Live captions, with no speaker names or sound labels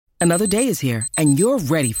Another day is here, and you're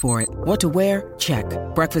ready for it. What to wear? Check.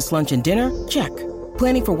 Breakfast, lunch, and dinner? Check.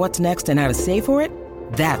 Planning for what's next and how to save for it?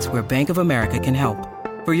 That's where Bank of America can help.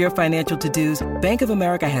 For your financial to-dos, Bank of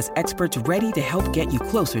America has experts ready to help get you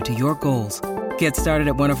closer to your goals. Get started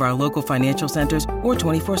at one of our local financial centers or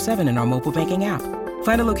 24/7 in our mobile banking app.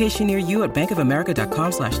 Find a location near you at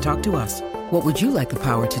bankofamerica.com/talktous. What would you like the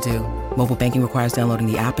power to do? Mobile banking requires downloading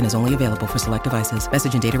the app and is only available for select devices.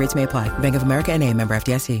 Message and data rates may apply. Bank of America N.A., member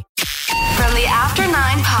FDIC. From the After 9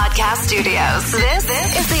 Podcast Studios, this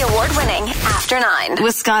is the award-winning After 9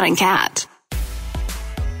 with Scott and Kat.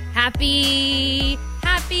 Happy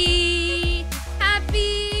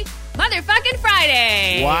motherfucking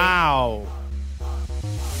Friday. Wow.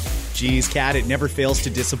 Geez, Kat, it never fails to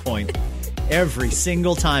disappoint. Every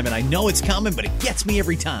single time. And I know it's coming, but it gets me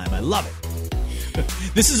every time. I love it.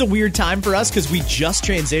 This is a weird time for us because we just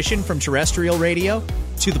transitioned from terrestrial radio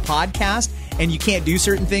to the podcast, and you can't do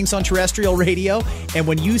certain things on terrestrial radio. And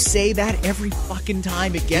when you say that every fucking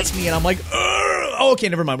time, it gets me, and I'm like, oh, okay,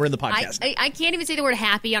 never mind. We're in the podcast. I can't even say the word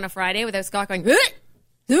happy on a Friday without Scott going,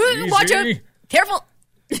 watch out, careful.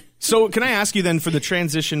 So can I ask you then, for the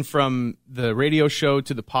transition from the radio show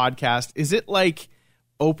to the podcast, is it like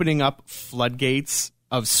opening up floodgates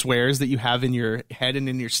of swears that you have in your head and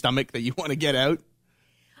in your stomach that you want to get out?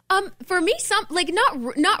 For me,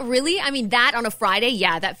 not really. I mean, that on a Friday,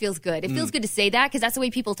 yeah, that feels good. It feels good to say that because that's the way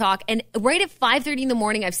people talk. And right at 5:30 in the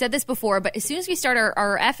morning, I've said this before, but as soon as we start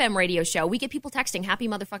our FM radio show, we get people texting happy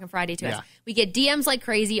motherfucking Friday to us. We get DMs like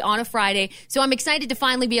crazy on a Friday. So I'm excited to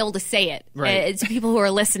finally be able to say it to people who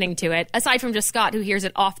are listening to it, aside from just Scott, who hears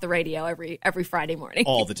it off the radio every Friday morning.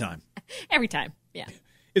 All the time. Every time, yeah.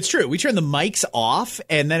 It's true. We turn the mics off,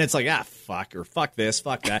 and then it's like, fuck, or fuck this,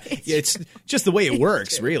 fuck that. It's just the way it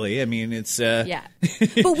works, really. I mean, it's... Yeah.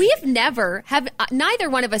 But we've never, neither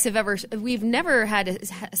one of us we've never had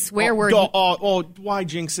a swear word. Why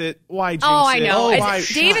jinx it? Why jinx it? Oh, I know.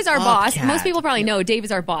 Dave is our boss. Kat. Most people probably know Dave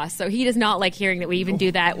is our boss, so he does not like hearing that we even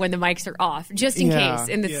do that when the mics are off, just in case.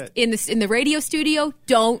 In the radio studio,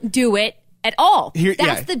 don't do it at all.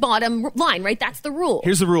 That's the bottom line, right? That's the rule.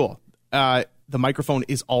 Here's the rule. The microphone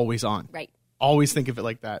is always on. Right. Always think of it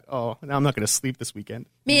like that. Oh, now I'm not going to sleep this weekend.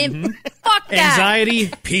 Man, fuck that. Anxiety,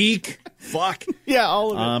 peak, fuck. Yeah,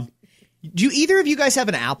 all of it. Do either of you guys have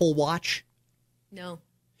an Apple Watch? No.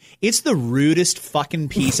 It's the rudest fucking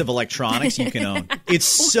piece of electronics you can own. It's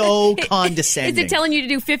so condescending. Is it telling you to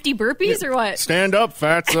do 50 burpees or what? Stand up,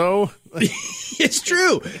 fatso. It's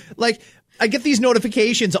true. Like, I get these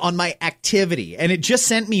notifications on my activity, and it just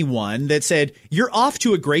sent me one that said, you're off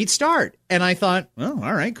to a great start. And I thought, oh,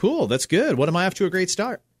 all right, cool. That's good. What am I off to a great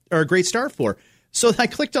start for? So I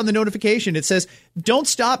clicked on the notification. It says, don't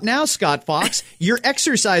stop now, Scott Fox. Your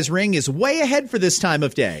exercise ring is way ahead for this time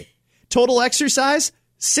of day. Total exercise,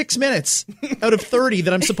 6 minutes out of 30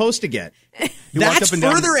 that I'm supposed to get. That's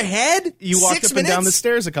further ahead? You walked up and down the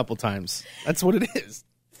stairs a couple times. That's what it is.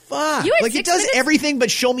 Fuck. Like, it does everything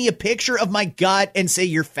but show me a picture of my gut and say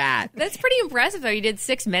you're fat. That's pretty impressive, though. You did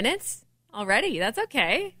 6 minutes already. That's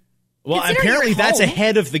okay. Well, apparently that's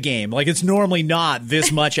ahead of the game. Like, it's normally not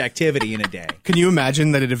this much activity in a day. Can you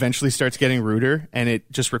imagine that it eventually starts getting ruder and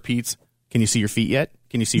it just repeats, can you see your feet yet?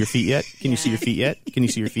 Can you see your feet yet? Can you see your feet yet? Can you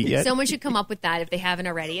see your feet yet? Someone should come up with that if they haven't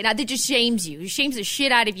already. And that just shames you. It shames the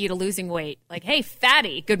shit out of you to losing weight. Like, hey,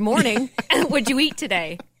 fatty, good morning. What'd you eat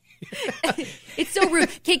today? It's so rude.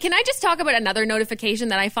 Okay, can I just talk about another notification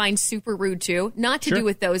that I find super rude too? Not to do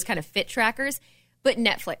with those kind of fit trackers, but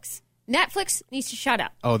Netflix. Netflix needs to shut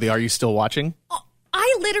up. Oh, Are You Still Watching? Oh,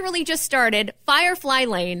 I literally just started Firefly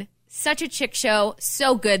Lane. Such a chick show.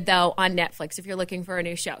 So good, though, on Netflix if you're looking for a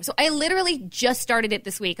new show. So I literally just started it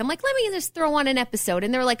this week. I'm like, let me just throw on an episode.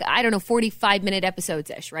 And they're like, 45-minute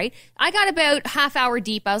episodes-ish, right? I got about half hour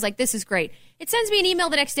deep. I was like, this is great. It sends me an email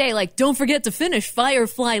the next day like, don't forget to finish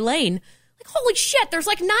Firefly Lane. Like, holy shit, there's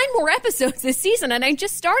like 9 more episodes this season, and I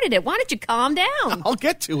just started it. Why don't you calm down? I'll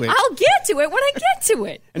get to it. I'll get to it when I get to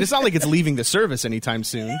it. And it's not like it's leaving the service anytime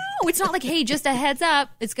soon. No, it's not like, hey, just a heads up,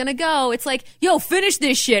 it's going to go. It's like, yo, finish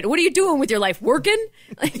this shit. What are you doing with your life? Working?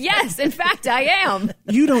 Like, yes, in fact, I am.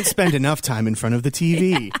 You don't spend enough time in front of the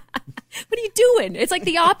TV. What are you doing? It's like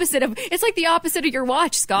the opposite of your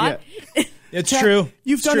watch, Scott. Yeah. It's true.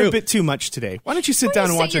 You've done a bit too much today. Why don't you sit down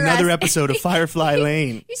and watch another episode of Firefly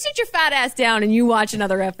Lane? You sit your fat ass down and you watch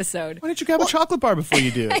another episode. Why don't you grab a chocolate bar before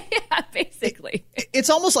you do? Yeah, basically. It's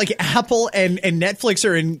almost like Apple and Netflix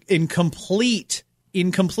are in complete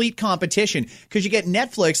in complete competition because you get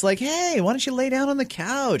Netflix like, hey, why don't you lay down on the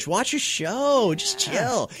couch, watch a show, just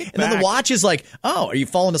chill. And then the Watch is like, oh, are you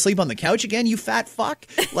falling asleep on the couch again, you fat fuck?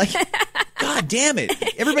 Like, God damn it.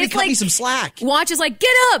 Everybody cut me some slack. Watch is like,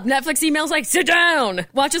 get up. Netflix emails like, sit down.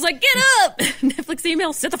 Watch is like, get up. Netflix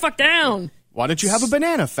email, sit the fuck down. Why don't you have a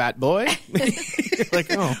banana, fat boy? Like,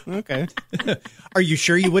 oh, okay. Are you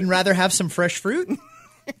sure you wouldn't rather have some fresh fruit?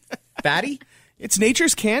 Fatty? It's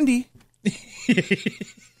nature's candy.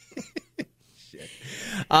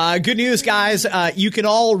 Good news, guys. You can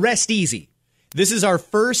all rest easy. This is our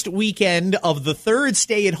first weekend of the third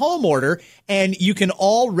stay-at-home order, and you can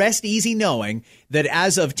all rest easy knowing that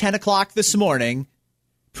as of 10 o'clock this morning,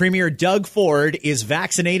 Premier Doug Ford is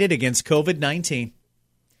vaccinated against COVID-19.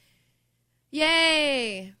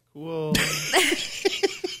 Yay. Cool.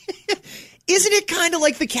 Isn't it kind of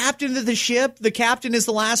like the captain of the ship? The captain is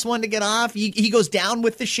the last one to get off. He goes down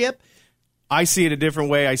with the ship. I see it a different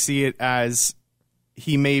way. I see it as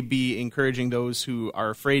he may be encouraging those who are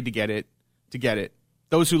afraid to get it to get it.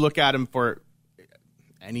 Those who look at him for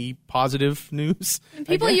any positive news.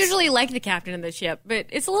 People usually like the captain of the ship, but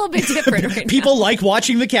it's a little bit different right People like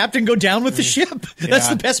watching the captain go down with the ship. That's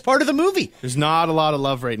the best part of the movie. There's not a lot of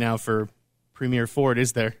love right now for Premier Ford,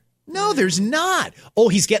 is there? No, there's not. Oh,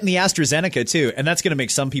 he's getting the AstraZeneca, too, and that's going to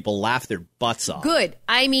make some people laugh their butts off. Good.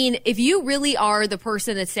 I mean, if you really are the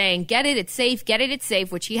person that's saying, get it, it's safe, get it, it's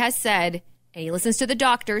safe, which he has said, and he listens to the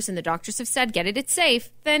doctors, and the doctors have said, get it, it's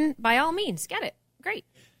safe, then by all means, get it. Great.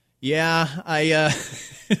 Yeah,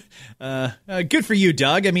 good for you,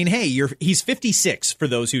 Doug. I mean, hey, he's 56, for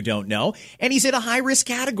those who don't know, and he's in a high-risk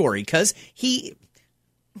category because he's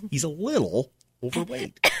a little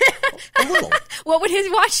overweight. A little. What would his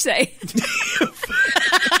watch say?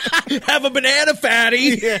 Have a banana,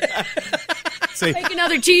 fatty. Yeah. Say, make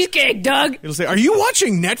another cheesecake, Doug. It'll say, are you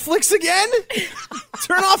watching Netflix again?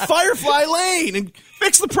 Turn off Firefly Lane and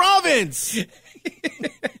fix the province.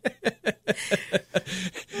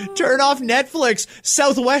 Turn off Netflix.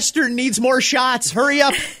 Southwestern needs more shots. Hurry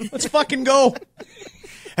up. Let's fucking go.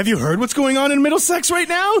 Have you heard what's going on in Middlesex right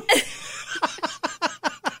now?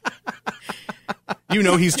 You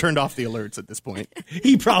know he's turned off the alerts at this point.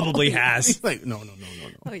 He probably has. He's like, no.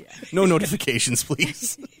 Oh, yeah. No notifications,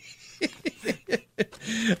 please.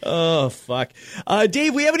 Oh, fuck.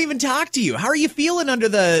 Dave, we haven't even talked to you. How are you feeling under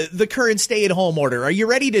the current stay-at-home order? Are you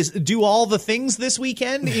ready to do all the things this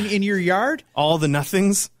weekend in your yard? All the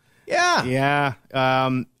nothings? Yeah.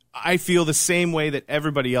 Yeah. I feel the same way that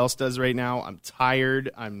everybody else does right now. I'm tired.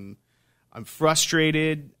 I'm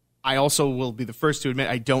frustrated. I also will be the first to admit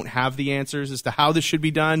I don't have the answers as to how this should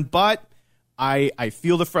be done, but I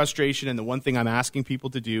feel the frustration, and the one thing I'm asking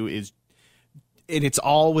people to do is, and it's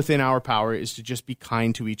all within our power, is to just be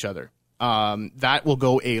kind to each other. That will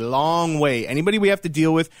go a long way. Anybody we have to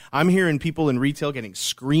deal with, I'm hearing people in retail getting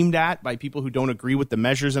screamed at by people who don't agree with the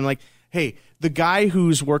measures. I'm like, hey, the guy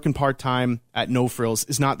who's working part-time at No Frills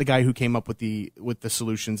is not the guy who came up with the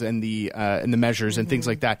solutions and the measures and things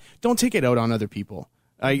like that. Don't take it out on other people.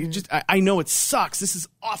 I know it sucks. This is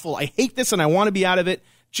awful. I hate this, and I want to be out of it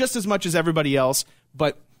just as much as everybody else.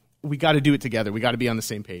 But we got to do it together. We got to be on the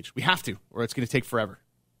same page. We have to, or it's going to take forever.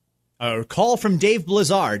 A call from Dave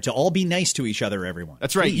Blizzard to all be nice to each other, everyone.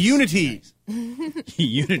 That's right. Please. Unity.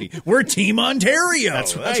 Unity. We're Team Ontario.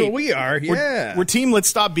 That's right. That's what we are. Yeah. We're team. Let's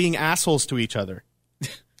stop being assholes to each other.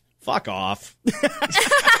 Fuck off.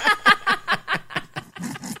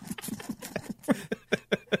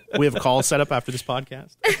 We have a call set up after this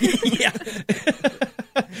podcast.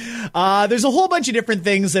 Yeah. There's a whole bunch of different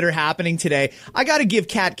things that are happening today. I got to give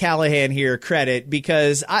Kat Callahan here credit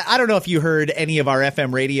because I don't know if you heard any of our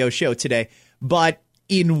FM radio show today, but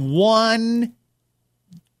in one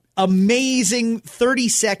amazing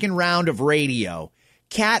 30-second round of radio,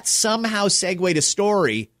 Kat somehow segued a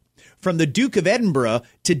story from the Duke of Edinburgh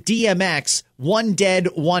to DMX, one dead,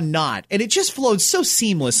 one not. And it just flowed so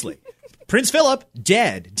seamlessly. Prince Philip,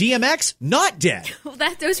 dead. DMX, not dead. Well,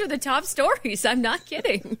 those were the top stories. I'm not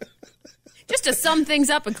kidding. Just to sum things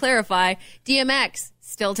up and clarify, DMX,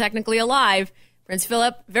 still technically alive. Prince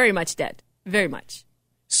Philip, very much dead. Very much.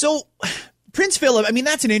 So, Prince Philip, I mean,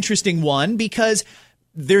 that's an interesting one because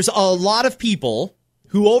there's a lot of people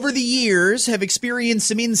who over the years have experienced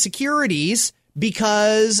some insecurities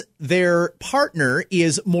because their partner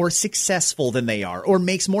is more successful than they are or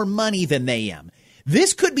makes more money than they am.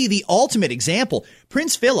 This could be the ultimate example.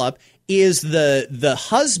 Prince Philip is the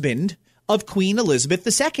husband of Queen Elizabeth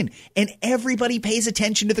II, and everybody pays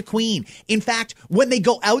attention to the Queen. In fact, when they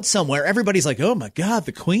go out somewhere, everybody's like, oh my God,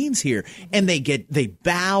 the Queen's here. And they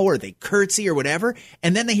bow or they curtsy or whatever,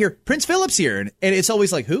 and then they hear Prince Philip's here, and it's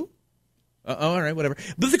always like, who? all right, whatever.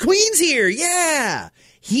 But the Queen's here. Yeah.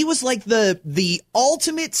 He was like the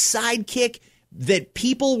ultimate sidekick that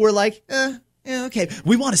people were like, yeah, okay,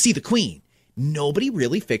 we want to see the Queen. Nobody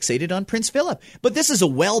really fixated on Prince Philip. But this is a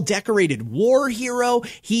well-decorated war hero.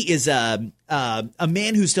 He is a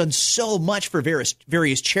man who's done so much for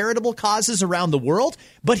various charitable causes around the world,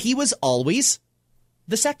 but he was always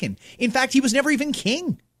the second. In fact, he was never even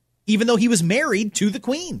king, even though he was married to the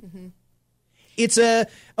Queen. Mm-hmm. It's a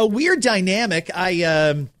weird dynamic.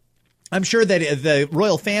 I'm sure that the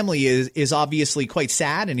royal family is obviously quite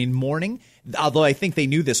sad and in mourning, although I think they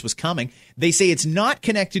knew this was coming. They say it's not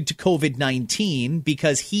connected to COVID-19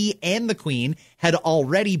 because he and the Queen had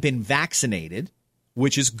already been vaccinated,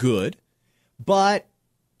 which is good. But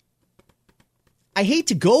I hate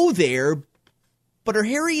to go there, but are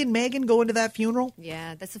Harry and Meghan going to that funeral?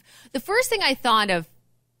 Yeah, that's the first thing I thought of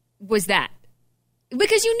was that.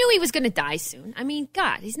 Because you knew he was going to die soon. I mean,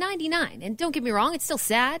 God, he's 99. And don't get me wrong, it's still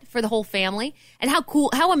sad for the whole family. And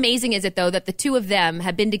how amazing is it, though, that the two of them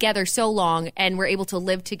have been together so long and were able to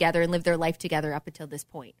live together and live their life together up until this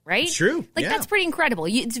point, right? It's true. Like, that's pretty incredible.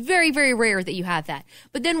 It's very, very rare that you have that.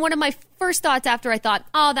 But then one of my first thoughts after I thought,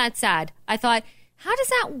 oh, that's sad, I thought, how does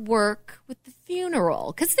that work with the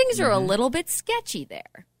funeral? Because things are a little bit sketchy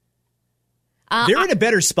there. They're in a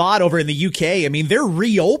better spot over in the UK. I mean, they're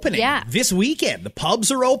reopening this weekend. The pubs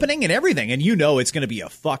are opening and everything. And you know it's going to be a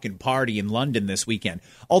fucking party in London this weekend.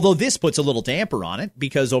 Although this puts a little damper on it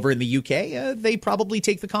because over in the UK, they probably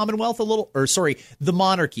take the Commonwealth the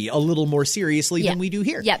monarchy a little more seriously than we do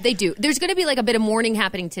here. Yeah, they do. There's going to be like a bit of mourning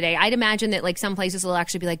happening today. I'd imagine that like some places will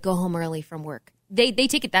actually be like, go home early from work. They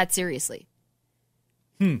take it that seriously.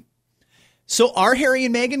 So are Harry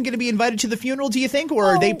and Meghan going to be invited to the funeral, do you think?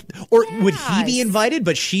 Or would he be invited,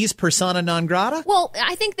 but she's persona non grata? Well,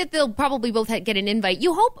 I think that they'll probably both get an invite.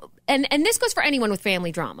 You hope, and this goes for anyone with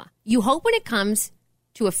family drama, you hope when it comes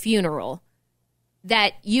to a funeral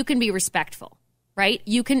that you can be respectful, right?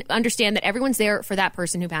 You can understand that everyone's there for that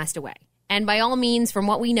person who passed away. And by all means, from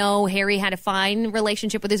what we know, Harry had a fine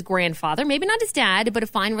relationship with his grandfather. Maybe not his dad, but a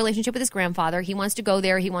fine relationship with his grandfather. He wants to go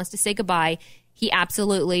there. He wants to say goodbye. He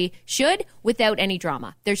absolutely should, without any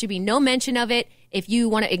drama. There should be no mention of it. If you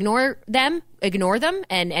want to ignore them,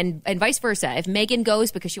 and vice versa. If Meghan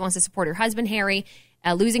goes because she wants to support her husband, Harry,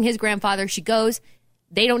 losing his grandfather, she goes.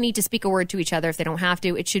 They don't need to speak a word to each other if they don't have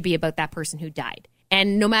to. It should be about that person who died.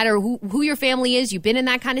 And no matter who your family is, you've been in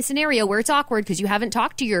that kind of scenario where it's awkward because you haven't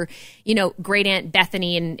talked to your, great aunt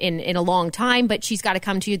Bethany in a long time, but she's got to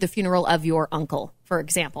come to the funeral of your uncle, for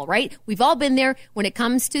example, right? We've all been there. When it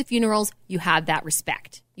comes to funerals, you have that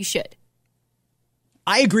respect. You should.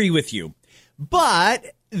 I agree with you.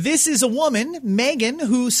 But this is a woman, Meghan,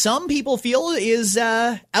 who some people feel is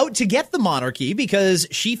out to get the monarchy because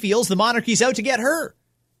she feels the monarchy's out to get her.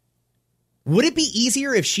 Would it be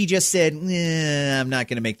easier if she just said, I'm not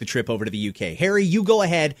going to make the trip over to the UK? Harry, you go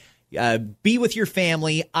ahead, be with your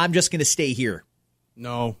family. I'm just going to stay here.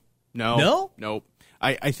 No.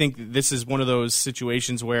 I think this is one of those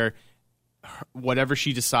situations where whatever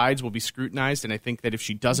she decides will be scrutinized. And I think that if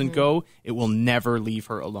she doesn't go, it will never leave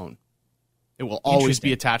her alone. It will always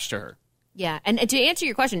be attached to her. Yeah. And to answer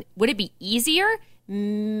your question, would it be easier?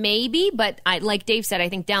 Maybe, but like Dave said, I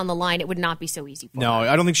think down the line it would not be so easy for her. No,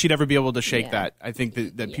 I don't think she'd ever be able to shake that. I think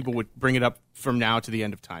that people would bring it up from now to the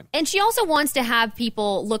end of time. And she also wants to have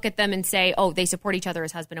people look at them and say, oh, they support each other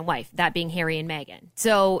as husband and wife, that being Harry and Meghan.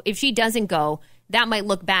 So if she doesn't go, that might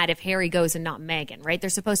look bad if Harry goes and not Meghan, right? They're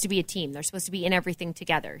supposed to be a team. They're supposed to be in everything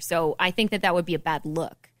together. So I think that would be a bad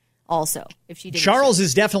look also if she didn't. Charles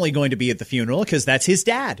is definitely going to be at the funeral because that's his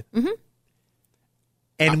dad. Mm-hmm.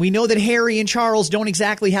 And we know that Harry and Charles don't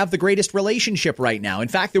exactly have the greatest relationship right now. In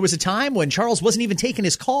fact, there was a time when Charles wasn't even taking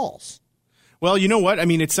his calls. Well, you know what? I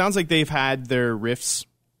mean, it sounds like they've had their rifts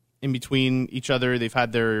in between each other. They've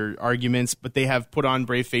had their arguments, but they have put on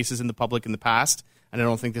brave faces in the public in the past, and I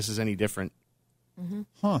don't think this is any different. Mm-hmm.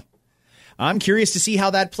 Huh. I'm curious to see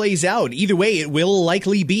how that plays out. Either way, it will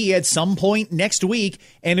likely be at some point next week,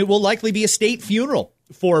 and it will likely be a state funeral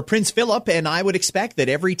for Prince Philip, and I would expect that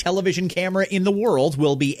every television camera in the world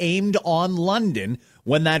will be aimed on London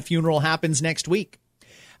when that funeral happens next week.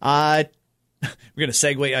 We're going to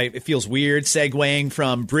segue. It feels weird segueing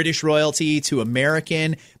from British royalty to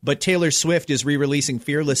American, but Taylor Swift is re-releasing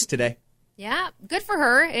Fearless today. Yeah, good for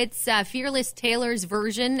her. It's Fearless Taylor's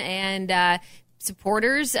version, and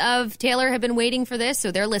supporters of Taylor have been waiting for this,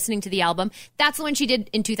 so they're listening to the album. That's the one she did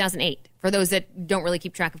in 2008, for those that don't really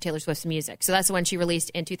keep track of Taylor Swift's music. So that's the one she released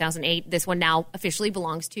in 2008. This one now officially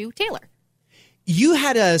belongs to Taylor. You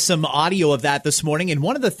had some audio of that this morning, and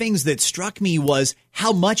one of the things that struck me was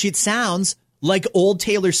how much it sounds like old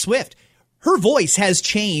Taylor Swift. her voice has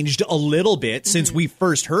changed a little bit since we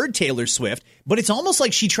first heard Taylor Swift, but it's almost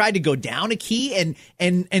like she tried to go down a key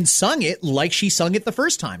and sung it like she sung it the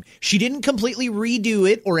first time. She didn't completely redo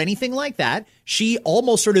it or anything like that. She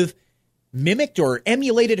almost sort of mimicked or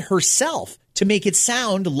emulated herself to make it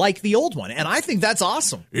sound like the old one. And I think that's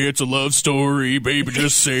awesome. It's a love story, baby,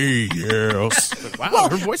 just say yes. Wow,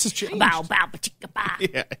 her voice has changed. Bow, bow, ba-chicka,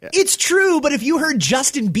 ba. It's true, but if you heard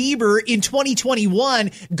Justin Bieber in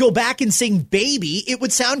 2021 go back and sing Baby, it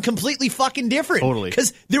would sound completely fucking different. Totally.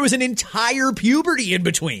 Because there was an entire puberty in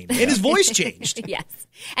between, and his voice changed. Yes.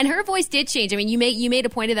 And her voice did change. I mean, you made a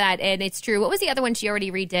point of that, and it's true. What was the other one she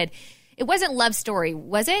already redid? It wasn't Love Story,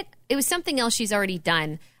 was it? It was something else she's already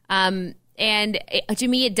done. To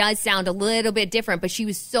me, it does sound a little bit different, but she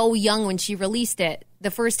was so young when she released it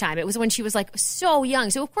the first time. It was when she was like so young.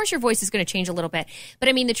 So, of course, your voice is going to change a little bit. But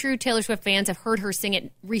I mean, the true Taylor Swift fans have heard her sing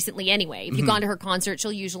it recently anyway. If you've gone to her concert,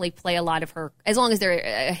 she'll usually play a lot of her, as long as they're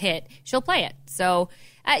a hit, she'll play it. So,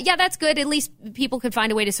 yeah, that's good. At least people could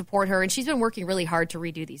find a way to support her. And she's been working really hard to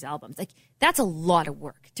redo these albums. Like, that's a lot of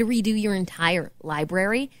work to redo your entire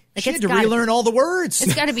library. Like, She had to relearn all the words.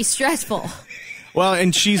 It's got to be stressful. Well,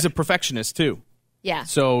 and she's a perfectionist, too. Yeah.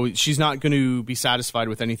 So she's not going to be satisfied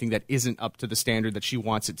with anything that isn't up to the standard that she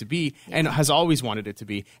wants it to be and has always wanted it to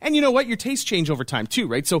be. And you know what? Your tastes change over time, too,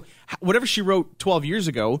 right? So whatever she wrote 12 years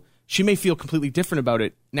ago, she may feel completely different about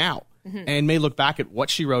it now and may look back at what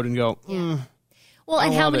she wrote and go, Well,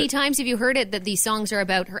 and I how love many it. times have you heard it that these songs are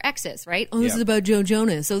about her exes, right? Oh, this is about Joe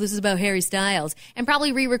Jonas. Oh, this is about Harry Styles. And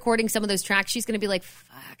probably re-recording some of those tracks, she's going to be like,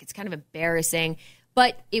 fuck, it's kind of embarrassing.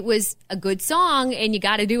 But it was a good song, and you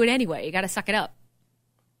got to do it anyway. You got to suck it up.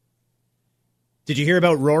 Did you hear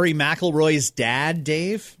about Rory McIlroy's dad,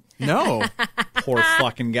 Dave? no. Poor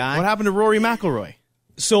fucking guy. What happened to Rory McIlroy?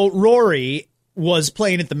 So Rory was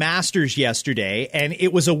playing at the Masters yesterday, and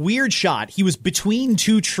it was a weird shot. He was between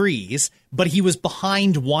two trees, but he was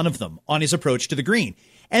behind one of them on his approach to the green.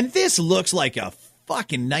 And this looks like a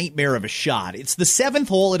fucking nightmare of a shot. It's the 7th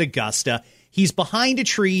hole at Augusta. He's behind a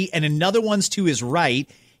tree, and another one's to his right.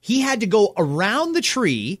 He had to go around the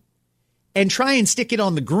tree and try and stick it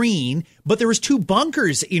on the green, but there was 2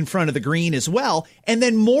 bunkers in front of the green as well, and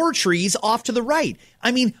then more trees off to the right.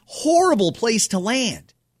 I mean, horrible place to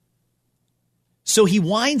land. So he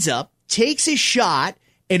winds up, takes his shot,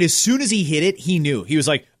 and as soon as he hit it, he knew. He was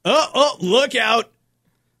like, oh, look out.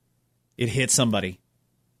 It hit somebody.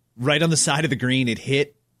 Right on the side of the green, it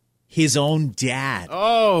hit his own dad.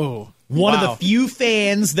 Oh. One of the few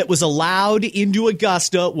fans that was allowed into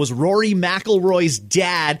Augusta was Rory McIlroy's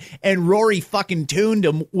dad, and Rory fucking tuned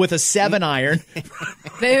him with a 7-iron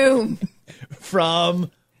Boom.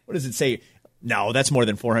 from, what does it say? No, that's more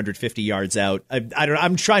than 450 yards out.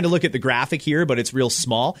 I'm trying to look at the graphic here, but it's real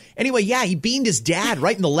small. Anyway, yeah, he beamed his dad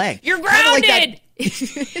right in the leg. You're Kinda like grounded.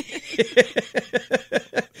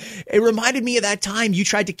 It reminded me of that time you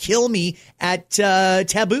tried to kill me at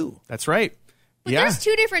Taboo. That's right. But yeah. there's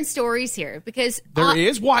 2 different stories here because There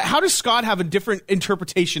is? Why? How does Scott have a different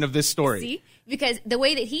interpretation of this story? See, because the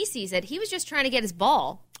way that he sees it, he was just trying to get his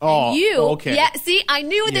ball. Oh, and you, okay. yeah. See, I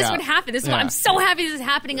knew this Yeah. would happen. This is why Yeah. I'm so happy this is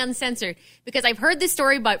happening uncensored because I've heard this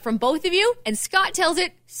story, but from both of you, and Scott tells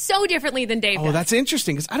it so differently than Dave Oh, does. that's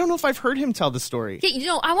interesting because I don't know if I've heard him tell the story. Okay,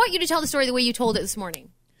 I want you to tell the story the way you told it this morning.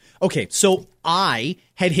 Okay, so I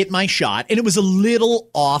had hit my shot, and it was a little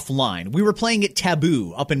offline. We were playing at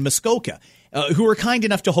Taboo up in Muskoka, who were kind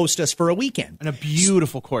enough to host us for a weekend. And a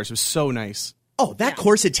beautiful course. It was so nice. Oh, that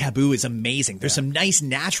course at Taboo is amazing. There's some nice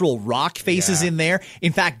natural rock faces in there.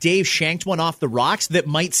 In fact, Dave shanked one off the rocks that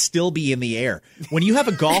might still be in the air. When you have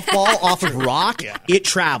a golf ball off of rock, it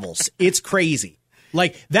travels. It's crazy.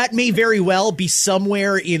 Like, that may very well be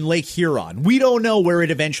somewhere in Lake Huron. We don't know where it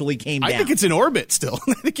eventually came down. I think it's in orbit still.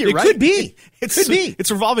 I think you're It right. could be. Could be. It's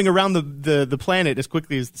revolving around the planet as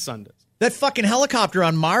quickly as the sun does. That fucking helicopter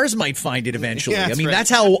on Mars might find it eventually. Yeah, I that's mean, right. that's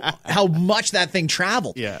how much that thing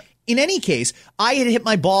traveled. Yeah. In any case, I had hit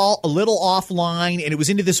my ball a little offline, and it was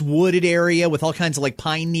into this wooded area with all kinds of like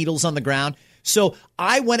pine needles on the ground. So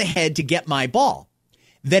I went ahead to get my ball.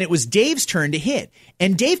 Then it was Dave's turn to hit.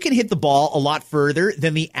 And Dave can hit the ball a lot further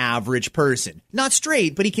than the average person. Not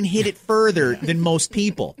straight, but he can hit it further than most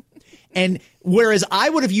people. And whereas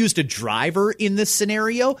I would have used a driver in this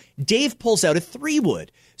scenario, Dave pulls out a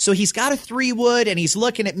 3-wood. So he's got a 3-wood, and he's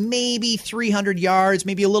looking at maybe 300 yards,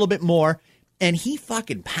 maybe a little bit more. And he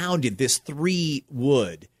fucking pounded this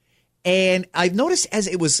 3-wood. And I noticed as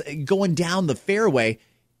it was going down the fairway,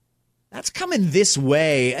 that's coming this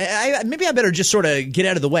way. Maybe I better just sort of get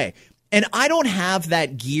out of the way. And I don't have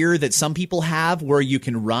that gear that some people have where you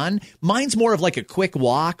can run. Mine's more of like a quick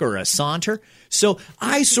walk or a saunter. So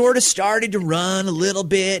I sort of started to run a little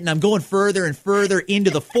bit, and I'm going further and further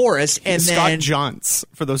into the forest. And Scott then jaunts,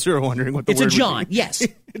 for those who are wondering what the it's word a jaunt, would be. yes.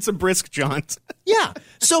 It's a brisk jaunt. Yeah.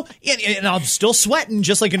 So, and I'm still sweating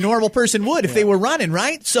just like a normal person would if they were running,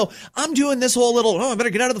 right? So I'm doing this whole little, I better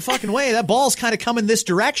get out of the fucking way. That ball's kind of coming this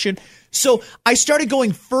direction. So I started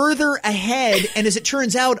going further ahead. And as it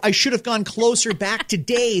turns out, I should have gone closer back to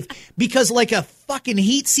Dave because like a fucking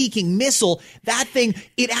heat-seeking missile, that thing,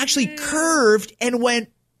 it actually curved and went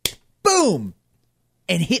boom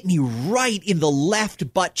and hit me right in the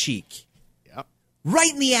left butt cheek. Yep.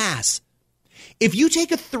 Right in the ass. If you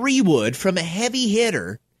take a 3-wood from a heavy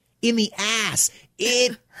hitter in the ass,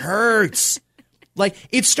 it hurts. Like,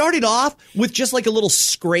 it started off with just like a little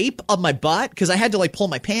scrape of my butt because I had to like pull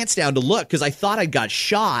my pants down to look because I thought I got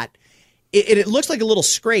shot. It looks like a little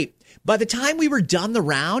scrape. By the time we were done the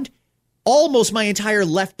round, almost my entire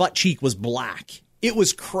left butt cheek was black. It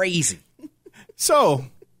was crazy. So,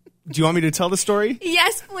 do you want me to tell the story?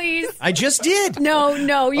 Yes, please. I just did. No,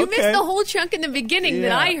 you Okay. missed the whole chunk in the beginning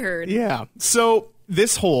that I heard. Yeah. So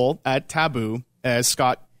this hole at Taboo, as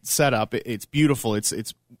Scott set up, it's beautiful. It's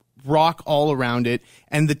rock all around it,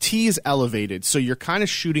 and the tee is elevated, so you're kind of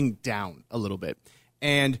shooting down a little bit.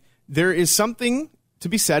 And there is something to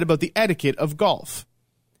be said about the etiquette of golf.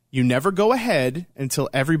 You never go ahead until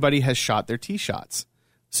everybody has shot their tee shots.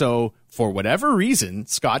 So for whatever reason,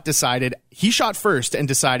 Scott decided, he shot first and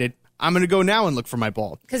decided, I'm going to go now and look for my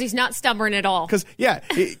ball. Because he's not stubborn at all. Because, yeah,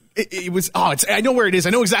 it was, I know where it is. I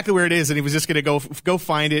know exactly where it is. And he was just going to go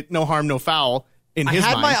find it. No harm, no foul in his I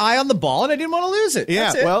had mind. my eye on the ball and I didn't want to lose it. Yeah,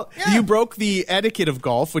 That's it. well, Yeah. you broke the etiquette of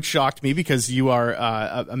golf, which shocked me because you are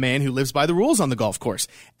a man who lives by the rules on the golf course.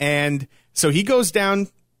 And so he goes down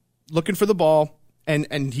looking for the ball,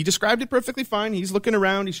 and he described it perfectly fine. He's looking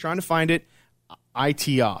around. He's trying to find it. I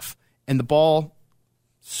tee off, and the ball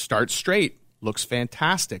starts straight. Looks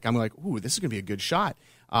fantastic. I'm like, ooh, this is going to be a good shot.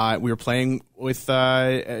 We were playing with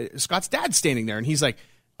Scott's dad standing there, and he's like,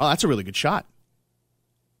 oh, that's a really good shot.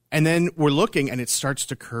 And then we're looking, and it starts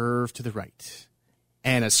to curve to the right.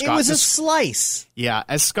 And as Scott It was a slice. yeah,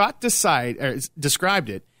 as Scott described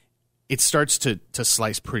it, it starts to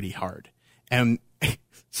slice pretty hard. And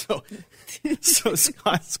so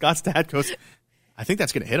Scott's dad goes, I think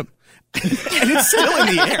that's going to hit him. And it's still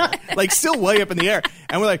in the air, like still way up in the air.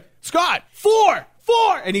 And we're like, Scott, 4.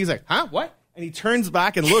 And he's like, huh, what? And he turns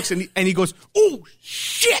back and looks, and he goes, oh,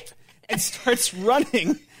 shit, and starts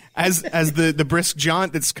running as the brisk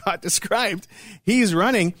jaunt that Scott described. He's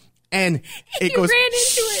running, and it You goes, ran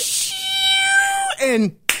into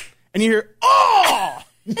it. and you hear, oh!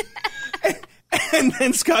 And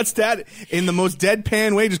then Scott's dad, in the most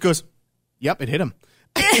deadpan way, just goes, yep, it hit him.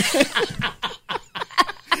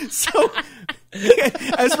 So,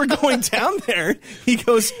 as we're going down there, he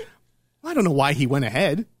goes, well, I don't know why he went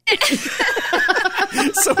ahead.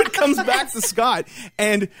 So it comes back to Scott,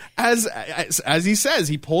 and as he says,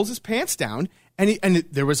 he pulls his pants down, and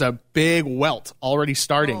there was a big welt already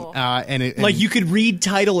starting. Oh. And Like you could read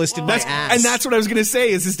Titleist in my that's, ass. and that's what I was going to say.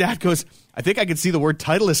 Is his dad goes, I think I could see the word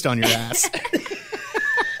Titleist on your ass.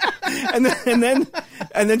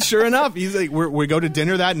 and then sure enough, he's like, we go to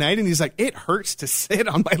dinner that night, and he's like, it hurts to sit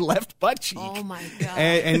on my left butt cheek. Oh, my God.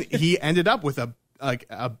 And he ended up with a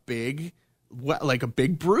big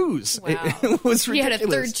bruise. Wow. It was He had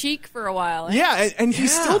ridiculous. a third cheek for a while. eh? Yeah, and he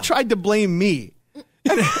still tried to blame me.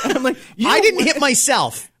 And I'm like, I didn't hit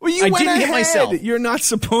myself. Well, you I went didn't ahead. hit myself. You're not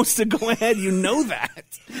supposed to go ahead. You know that.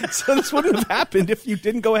 So this wouldn't have happened if you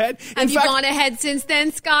didn't go ahead. Have you gone ahead since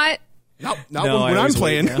then, Scott? No, not No, when I I'm was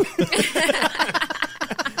playing. waiting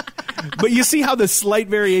But you see how the slight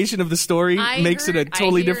variation of the story I makes it a heard- I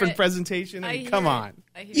totally hear different it. presentation. I hear Come it. on.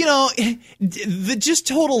 I hear You know, the just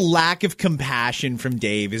total lack of compassion from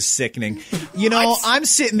Dave is sickening. You know, I'm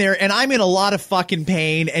sitting there and I'm in a lot of fucking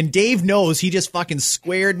pain, and Dave knows he just fucking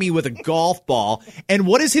squared me with a golf ball. And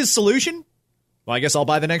what is his solution? Well, I guess I'll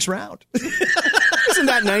buy the next round. Isn't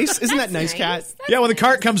that nice? Isn't that That's nice, Kat? That's Yeah, when the nice.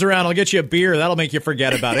 cart comes around, I'll get you a beer. That'll make you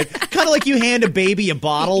forget about it. Kind of like you hand a baby a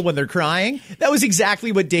bottle when they're crying. That was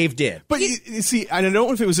exactly what Dave did. But you see, I don't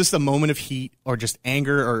know if it was just a moment of heat or just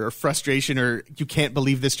anger or frustration or you can't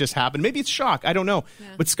believe this just happened. Maybe it's shock. I don't know.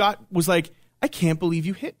 But Scott was like, I can't believe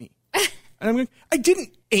you hit me. And I'm like, I didn't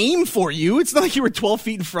aim for you. It's not like you were 12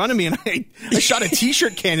 feet in front of me and I shot a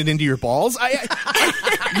T-shirt cannon into your balls.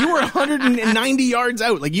 You were 190 yards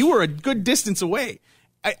out. Like, you were a good distance away.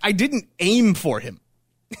 I didn't aim for him.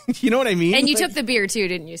 You know what I mean? And you took the beer too,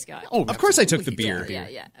 didn't you, Scott? Oh, Of course I took the beer. Yeah.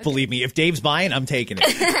 Okay. Believe me, if Dave's buying, I'm taking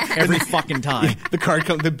it. Every fucking time.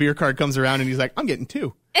 The beer card comes around and he's like, I'm getting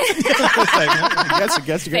 2. I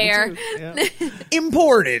guess you're Fair. getting 2. Yeah.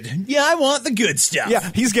 Imported. Yeah, I want the good stuff. Yeah,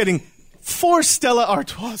 he's getting 4 Stella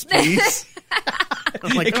Artois, please.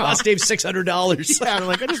 I'm like, It cost Dave $600. Yeah, I'm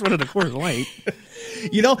like, I just wanted a Coors Light.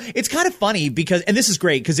 You know, it's kind of funny because, and this is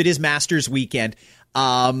great because it is Masters weekend.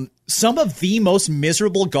 Some of the most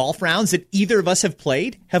miserable golf rounds that either of us have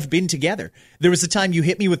played have been together. There was a time you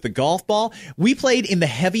hit me with the golf ball. We played in the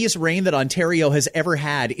heaviest rain that Ontario has ever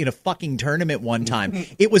had in a fucking tournament one time.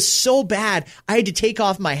 It was so bad, I had to take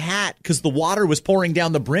off my hat because the water was pouring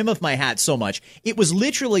down the brim of my hat so much. It was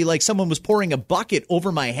literally like someone was pouring a bucket over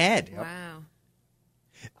my head. Wow.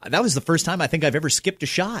 That was the first time I think I've ever skipped a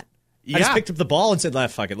shot. I just picked up the ball and said,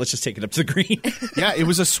 fuck it, let's just take it up to the green. Yeah, it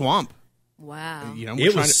was a swamp. Wow. You know,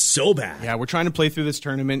 It was so bad. Yeah, we're trying to play through this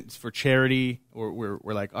tournament for charity. We're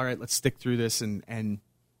like, all right, let's stick through this, and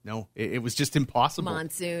no, it was just impossible.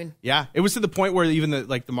 Monsoon. Yeah, it was to the point where even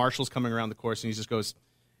the marshal's coming around the course, and he just goes,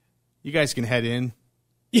 "You guys can head in."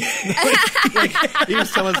 like, he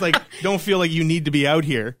was telling us, like, don't feel like you need to be out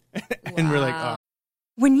here, and we're like, oh.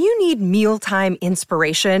 When you need mealtime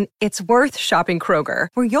inspiration, it's worth shopping Kroger,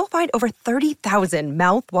 where you'll find over 30,000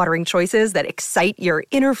 mouth-watering choices that excite your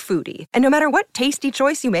inner foodie. And no matter what tasty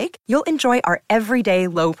choice you make, you'll enjoy our everyday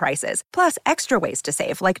low prices, plus extra ways to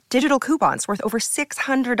save, like digital coupons worth over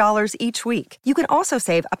 $600 each week. You can also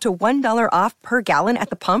save up to $1 off per gallon at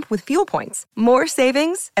the pump with fuel points. More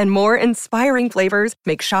savings and more inspiring flavors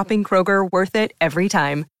make shopping Kroger worth it every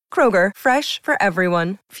time. Kroger, fresh for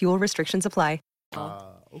everyone. Fuel restrictions apply.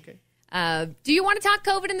 Okay. Do you want to talk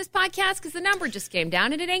COVID in this podcast? Because the number just came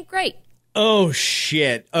down and it ain't great. Oh,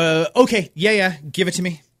 shit. Okay. Yeah. Give it to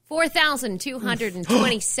me.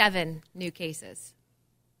 4,227 new cases.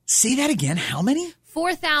 Say that again. How many?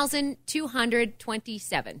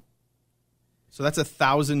 4,227. So that's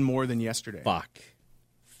 1,000 more than yesterday. Fuck.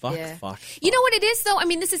 You know what it is, though? I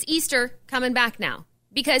mean, this is Easter coming back now.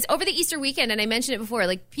 Because over the Easter weekend, and I mentioned it before,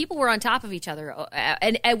 like, people were on top of each other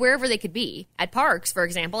and wherever they could be. At parks, for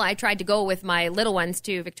example, I tried to go with my little ones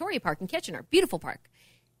to Victoria Park in Kitchener. Beautiful park.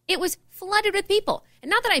 It was flooded with people. And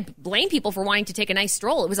not that I blame people for wanting to take a nice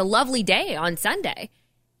stroll. It was a lovely day on Sunday.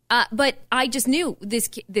 But I just knew this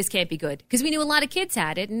can't be good. Because we knew a lot of kids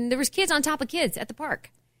had it, and there was kids on top of kids at the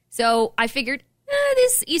park. So I figured,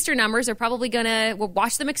 these Easter numbers are probably we'll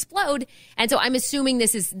watch them explode. And so I'm assuming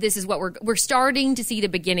this is what we're starting to see the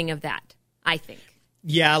beginning of that, I think.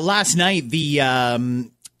 Yeah, last night the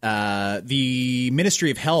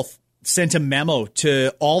Ministry of Health sent a memo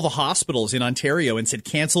to all the hospitals in Ontario and said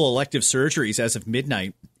cancel elective surgeries as of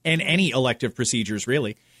midnight and any elective procedures,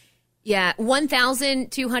 really. Yeah,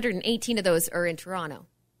 1,218 of those are in Toronto.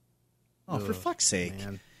 Oh, for fuck's sake.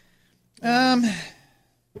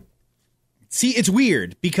 See, it's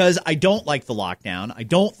weird because I don't like the lockdown. I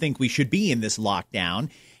don't think we should be in this lockdown.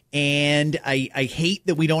 And I hate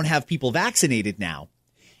that we don't have people vaccinated now.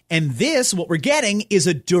 And this, what we're getting, is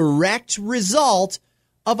a direct result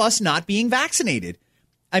of us not being vaccinated.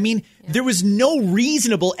 I mean, there was no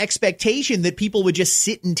reasonable expectation that people would just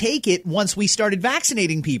sit and take it once we started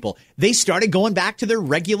vaccinating people. They started going back to their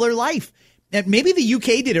regular life. And maybe the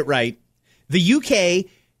UK did it right. The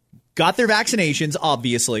UK got their vaccinations,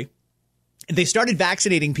 obviously. They started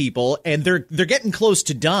vaccinating people, and they're getting close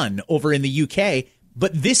to done over in the UK.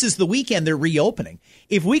 But this is the weekend they're reopening.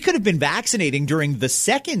 If we could have been vaccinating during the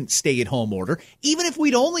second stay-at-home order, even if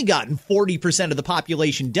we'd only gotten 40% of the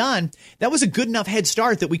population done, that was a good enough head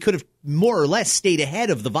start that we could have more or less stayed ahead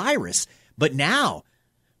of the virus. But now,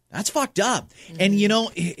 that's fucked up. And, you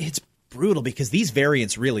know, it's brutal because these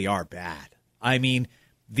variants really are bad. I mean,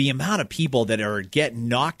 the amount of people that are getting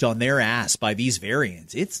knocked on their ass by these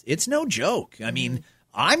variants, it's no joke. I mean,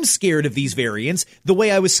 I'm scared of these variants the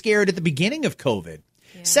way I was scared at the beginning of COVID.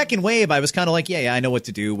 Yeah. Second wave, I was kind of like, yeah, I know what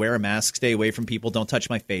to do. Wear a mask, stay away from people, don't touch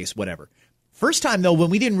my face, whatever. First time, though, when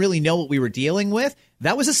we didn't really know what we were dealing with,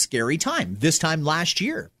 that was a scary time. This time last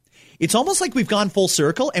year. It's almost like we've gone full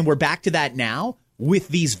circle and we're back to that now with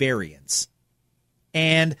these variants.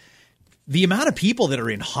 And the amount of people that are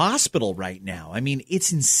in hospital right now, I mean,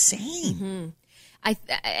 it's insane. I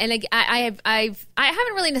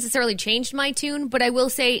haven't really necessarily changed my tune, but I will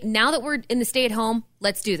say now that we're in the stay at home,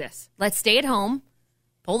 let's do this. Let's stay at home,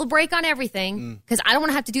 pull the brake on everything, because I don't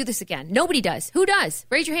want to have to do this again. Nobody does. Who does?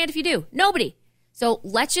 Raise your hand if you do. Nobody. So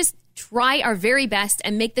let's just try our very best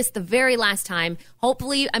and make this the very last time.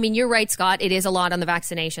 Hopefully, I mean, you're right, Scott. It is a lot on the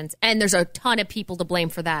vaccinations, and there's a ton of people to blame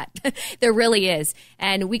for that. There really is.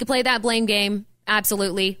 And we can play that blame game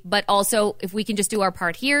absolutely. But also, if we can just do our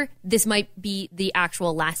part here, this might be the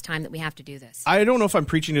actual last time that we have to do this. I don't know if I'm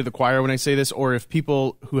preaching to the choir when I say this, or if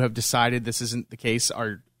people who have decided this isn't the case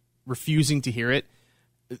are refusing to hear it.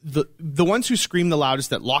 The ones who scream the loudest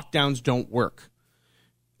that lockdowns don't work.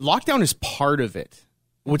 Lockdown is part of it.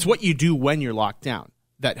 It's what you do when you're locked down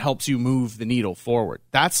that helps you move the needle forward.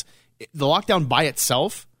 That's the lockdown by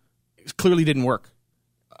itself clearly didn't work.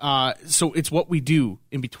 So it's what we do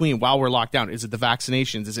in between while we're locked down. Is it the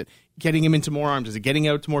vaccinations? Is it getting them into more arms? Is it getting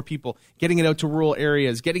out to more people? Getting it out to rural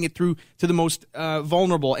areas? Getting it through to the most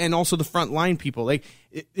vulnerable and also the frontline people? Like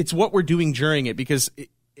it's what we're doing during it, because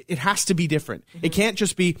it has to be different. Mm-hmm. It can't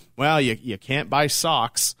just be, well, you can't buy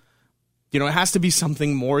socks. You know, it has to be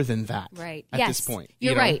something more than that. Right. At this point.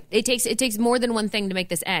 You're right. It takes more than one thing to make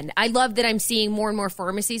this end. I love that I'm seeing more and more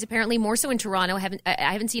pharmacies, apparently more so in Toronto. I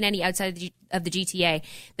haven't seen any outside of the GTA,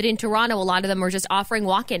 but in Toronto, a lot of them are just offering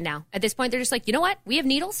walk-in now. At this point, they're just like, you know what? We have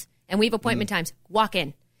needles and we have appointment times. Walk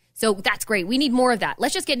in. So that's great. We need more of that.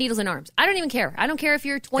 Let's just get needles and arms. I don't even care. I don't care if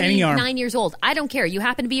you're 29 years old. I don't care. You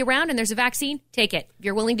happen to be around and there's a vaccine, take it. If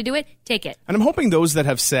you're willing to do it, take it. And I'm hoping those that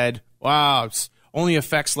have said, wow, it's only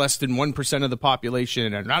affects less than 1% of the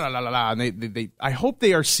population, and and I hope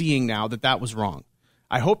they are seeing now that was wrong.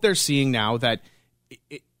 I hope they're seeing now that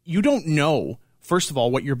you don't know, first of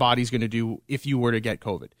all, what your body's going to do if you were to get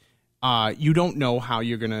COVID. You don't know how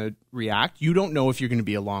you're going to react. You don't know if you're going to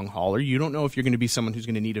be a long hauler. You don't know if you're going to be someone who's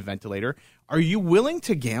going to need a ventilator. Are you willing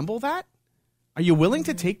to gamble that? Are you willing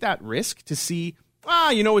to take that risk to see,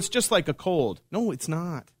 it's just like a cold? No, it's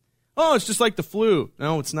not. Oh, it's just like the flu.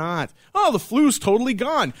 No, it's not. Oh, the flu's totally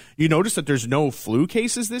gone. You notice that there's no flu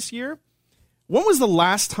cases this year? When was the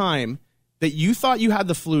last time that you thought you had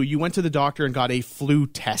the flu, you went to the doctor and got a flu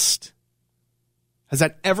test? Has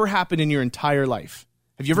that ever happened in your entire life?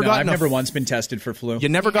 Have you ever gotten I've never once been tested for flu. You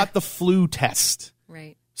never got the flu test.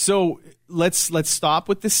 Right. So let's stop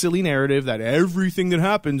with this silly narrative that everything that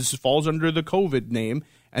happens falls under the COVID name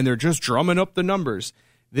and they're just drumming up the numbers.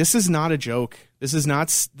 This is not a joke. This is not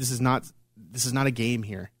a game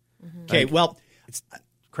here. Mm-hmm. Okay, well, it's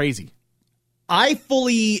crazy. I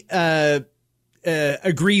fully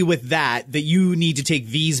agree with that you need to take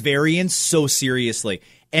these variants so seriously.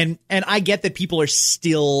 And I get that people are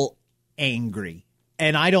still angry.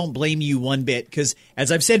 And I don't blame you one bit, because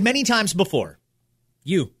as I've said many times before,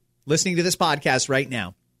 you listening to this podcast right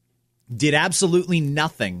now did absolutely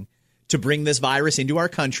nothing to bring this virus into our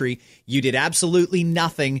country. You did absolutely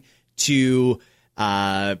nothing to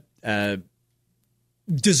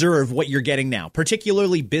deserve what you're getting now,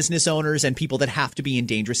 particularly business owners and people that have to be in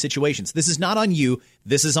dangerous situations. This is not on you.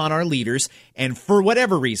 This is on our leaders. And for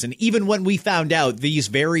whatever reason, even when we found out these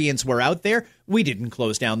variants were out there, we didn't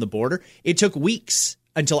close down the border. It took weeks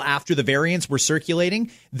until after the variants were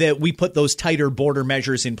circulating that we put those tighter border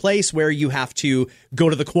measures in place where you have to go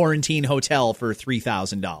to the quarantine hotel for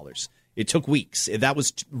 $3,000. It took weeks. That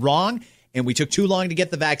was wrong, and we took too long to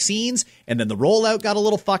get the vaccines, and then the rollout got a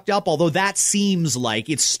little fucked up, although that seems like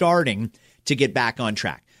it's starting to get back on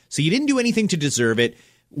track. So you didn't do anything to deserve it.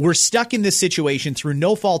 We're stuck in this situation through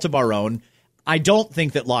no fault of our own. I don't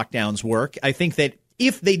think that lockdowns work. I think that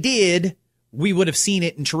if they did, we would have seen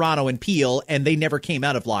it in Toronto and Peel, and they never came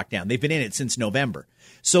out of lockdown. They've been in it since November.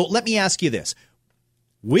 So let me ask you this.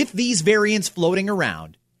 With these variants floating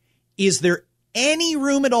around, is there any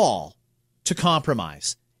room at all to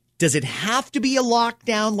compromise? Does it have to be a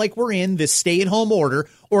lockdown like we're in, this stay-at-home order?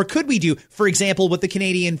 Or could we do, for example, what the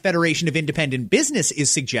Canadian Federation of Independent Business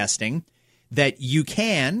is suggesting, that you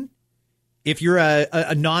can, if you're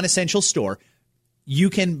a non-essential store, you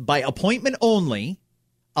can, by appointment only,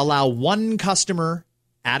 allow one customer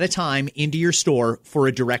at a time into your store for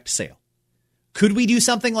a direct sale? Could we do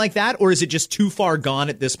something like that? Or is it just too far gone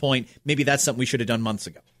at this point? Maybe that's something we should have done months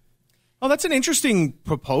ago. Oh, that's an interesting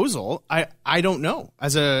proposal. I don't know.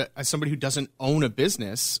 As somebody who doesn't own a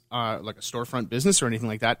business, like a storefront business or anything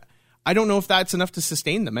like that, I don't know if that's enough to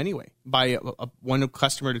sustain them anyway. By one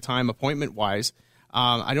customer at a time, appointment wise,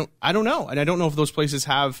 I don't know, and I don't know if those places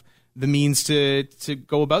have the means to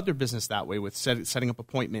go about their business that way with setting up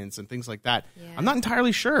appointments and things like that. Yeah. I'm not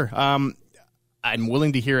entirely sure. I'm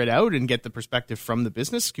willing to hear it out and get the perspective from the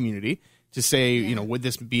business community to say, would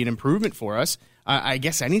this be an improvement for us? I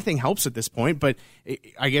guess anything helps at this point, but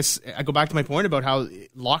I guess I go back to my point about how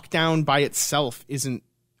lockdown by itself isn't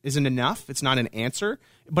enough. It's not an answer,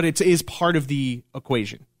 but it is part of the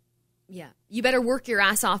equation. Yeah. You better work your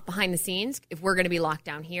ass off behind the scenes if we're going to be locked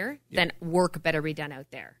down here. Then work better be done out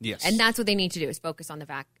there. Yes. And that's what they need to do is focus on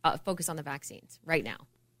the vaccines right now.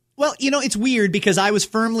 Well, it's weird because I was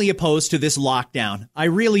firmly opposed to this lockdown. I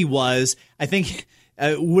really was. I think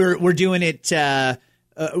we're doing it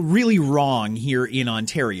really wrong here in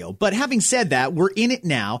Ontario. But having said that, we're in it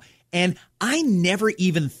now, and I never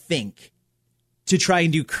even think to try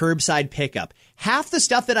and do curbside pickup. Half the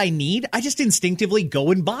stuff that I need, I just instinctively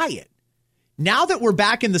go and buy it. Now that we're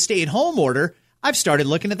back in the stay-at-home order, I've started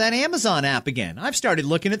looking at that Amazon app again. I've started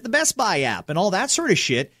looking at the Best Buy app and all that sort of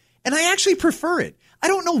shit, and I actually prefer it. I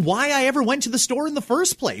don't know why I ever went to the store in the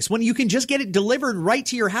first place when you can just get it delivered right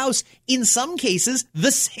to your house, in some cases,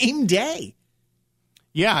 the same day.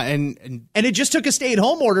 Yeah, and it just took a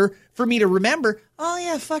stay-at-home order for me to remember, oh,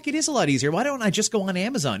 yeah, fuck, it is a lot easier. Why don't I just go on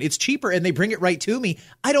Amazon? It's cheaper, and they bring it right to me.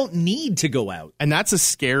 I don't need to go out. And that's a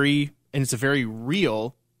scary, and it's a very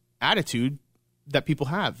real attitude that people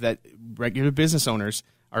have, that regular business owners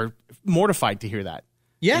are mortified to hear that.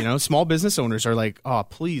 Yeah. Small business owners are like, oh,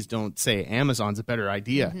 please don't say Amazon's a better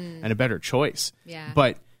idea and a better choice. Yeah.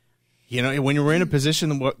 But, when we're in a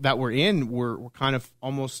position that we're in, we're kind of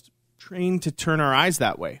almost trained to turn our eyes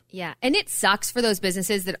that way. Yeah. And it sucks for those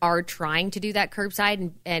businesses that are trying to do that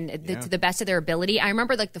curbside to the best of their ability. I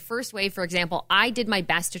remember the first wave, for example, I did my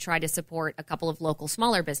best to try to support a couple of local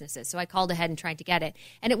smaller businesses. So I called ahead and tried to get it.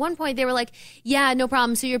 And at one point they were like, yeah, no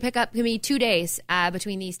problem. So your pickup can be 2 days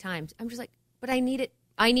between these times. I'm just like, but I need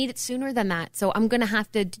it sooner than that. So I'm going to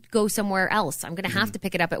have to go somewhere else. I'm going to have to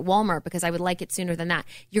pick it up at Walmart because I would like it sooner than that.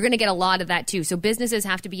 You're going to get a lot of that too. So businesses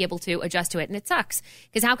have to be able to adjust to it. And it sucks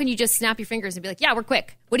because how can you just snap your fingers and be like, yeah, we're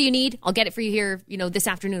quick. What do you need? I'll get it for you here, this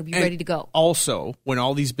afternoon. Be ready to go. Also, when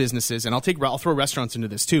all these businesses, and I'll throw restaurants into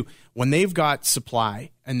this too, when they've got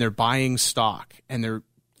supply and they're buying stock and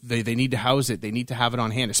they need to house it, they need to have it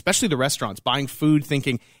on hand, especially the restaurants, buying food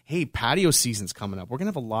thinking, hey, patio season's coming up. We're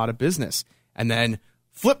going to have a lot of business. And then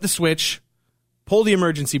flip the switch, pull the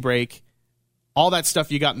emergency brake, all that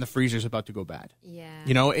stuff you got in the freezer is about to go bad. Yeah.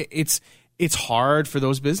 It's hard for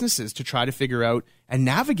those businesses to try to figure out and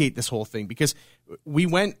navigate this whole thing because we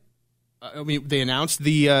went. They announced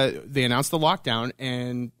the lockdown,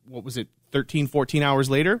 and what was it? 13, 14 hours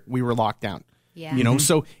later, we were locked down. Yeah.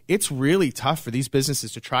 So it's really tough for these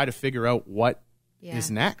businesses to try to figure out what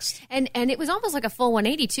is next. And it was almost like a full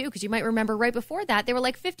 180 too, because you might remember right before that they were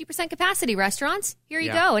like 50% capacity restaurants. Here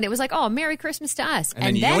you go. And it was like, oh, Merry Christmas to us.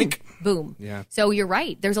 And then yoink. Boom. Yeah. So you're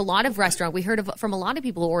right. There's a lot of restaurant. We heard from a lot of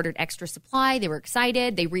people who ordered extra supply. They were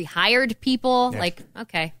excited. They rehired people. Yeah. Like,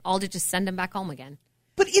 okay, I'll just send them back home again.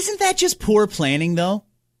 But isn't that just poor planning, though?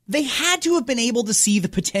 They had to have been able to see the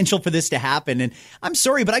potential for this to happen. And I'm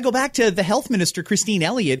sorry, but I go back to the health minister, Christine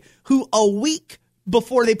Elliott, who a week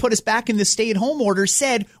before they put us back in the stay-at-home order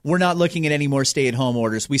said, we're not looking at any more stay-at-home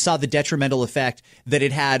orders. We saw the detrimental effect that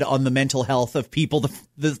it had on the mental health of people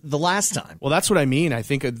the last time. Well, that's what I mean. I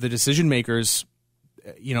think the decision makers,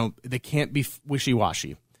 they can't be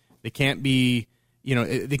wishy-washy. They can't be,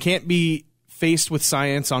 they can't be faced with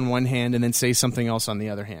science on one hand and then say something else on the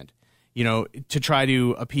other hand, to try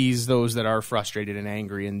to appease those that are frustrated and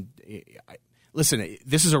angry. And listen,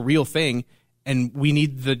 this is a real thing, and we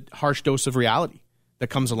need the harsh dose of reality that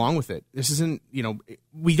comes along with it. This isn't,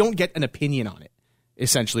 we don't get an opinion on it,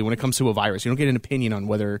 essentially, when it comes to a virus. You don't get an opinion on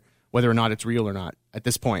whether or not it's real or not at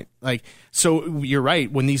this point. So you're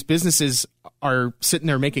right. When these businesses are sitting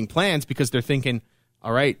there making plans because they're thinking,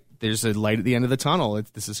 all right, there's a light at the end of the tunnel.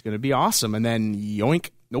 This is going to be awesome. And then yoink,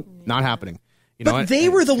 nope, not happening. But they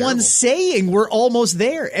were the ones saying we're almost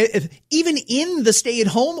there. Even in the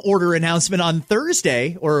stay-at-home order announcement on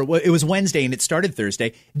Thursday, or it was Wednesday and it started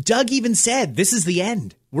Thursday, Doug even said, this is the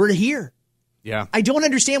end. We're here. Yeah. I don't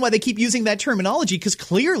understand why they keep using that terminology, because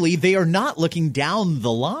clearly they are not looking down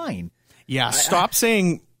the line. Yeah, stop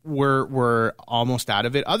saying we're almost out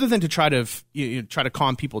of it, other than to try to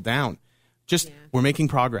calm people down. Just we're making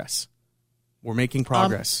progress. We're making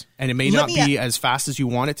progress. And it may not be as fast as you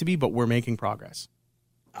want it to be, but we're making progress.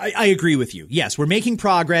 I agree with you. Yes, we're making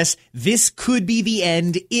progress. This could be the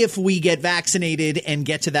end if we get vaccinated and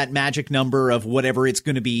get to that magic number of whatever it's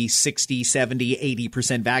going to be, 60, 70,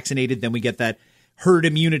 80% vaccinated. Then we get that herd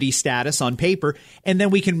immunity status on paper, and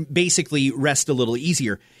then we can basically rest a little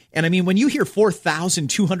easier. And I mean, when you hear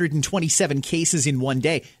 4,227 cases in one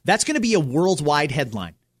day, that's going to be a worldwide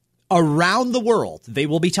headline. Around the world, they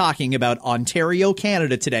will be talking about Ontario,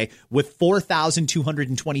 Canada today with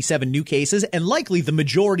 4,227 new cases, and likely the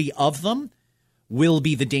majority of them will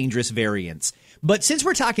be the dangerous variants. But since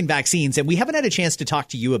we're talking vaccines and we haven't had a chance to talk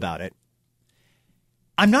to you about it,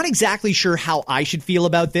 I'm not exactly sure how I should feel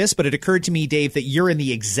about this, but it occurred to me, Dave, that you're in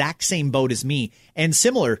the exact same boat as me, and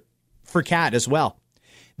similar for Kat as well.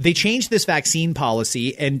 They changed this vaccine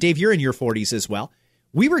policy, and Dave, you're in your 40s as well.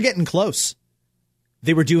 We were getting close.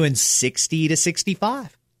 They were doing 60 to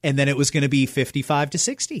 65. And then it was going to be 55 to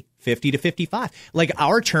 60, 50 to 55. Like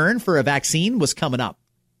our turn for a vaccine was coming up.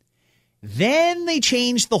 Then they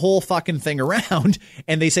changed the whole fucking thing around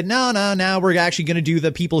and they said, no, we're actually going to do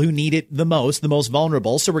the people who need it the most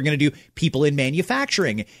vulnerable. So we're going to do people in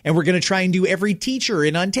manufacturing and we're going to try and do every teacher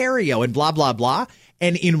in Ontario and blah, blah, blah.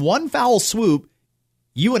 And in one foul swoop,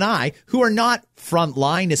 you and I, who are not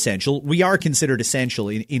frontline essential, we are considered essential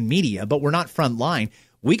in media, but we're not frontline.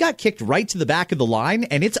 We got kicked right to the back of the line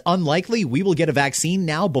and it's unlikely we will get a vaccine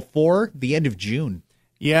now before the end of June.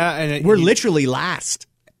 Yeah. And we're literally last.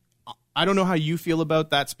 I don't know how you feel about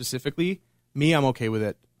that specifically. Me, I'm okay with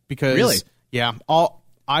it because really, yeah,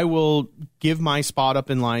 I will give my spot up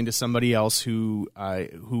in line to somebody else who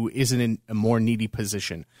isn't in a more needy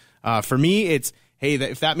position. For me, it's hey,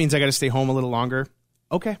 if that means I got to stay home a little longer,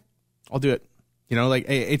 okay, I'll do it. You know, like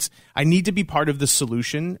I need to be part of the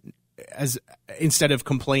solution instead of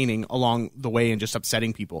complaining along the way and just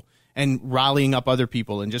upsetting people and rallying up other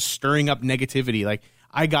people and just stirring up negativity. Like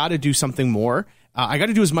I got to do something more. I got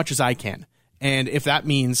to do as much as I can. And if that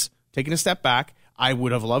means taking a step back, I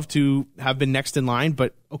would have loved to have been next in line.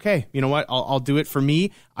 But okay, you know what? I'll do it. For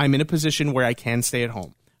me, I'm in a position where I can stay at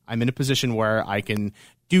home. I'm in a position where I can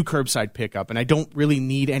do curbside pickup, and I don't really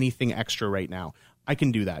need anything extra right now. I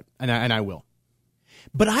can do that, and I will.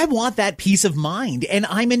 But I want that peace of mind, and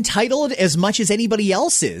I'm entitled as much as anybody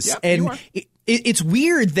else is. Yep, and it's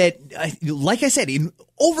weird that, like I said,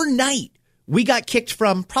 overnight, we got kicked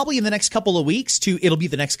from probably in the next couple of weeks to it'll be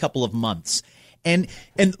the next couple of months. And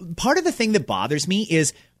part of the thing that bothers me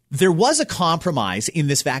is there was a compromise in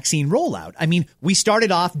this vaccine rollout. I mean, we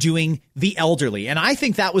started off doing the elderly, and I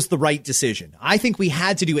think that was the right decision. I think we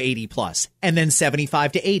had to do 80 plus and then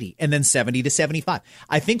 75 to 80 and then 70 to 75.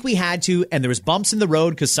 I think we had to, and there was bumps in the road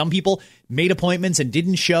because some people made appointments and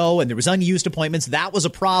didn't show, and there was unused appointments. That was a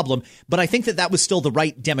problem, but I think that was still the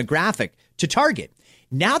right demographic to target.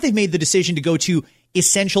 Now they've made the decision to go to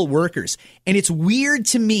essential workers, and it's weird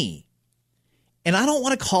to me. And I don't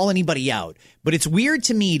want to call anybody out, but it's weird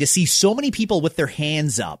to me to see so many people with their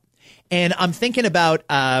hands up. And I'm thinking about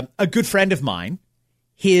a good friend of mine.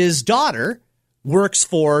 His daughter works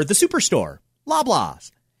for the Superstore, Loblaws.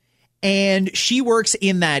 And she works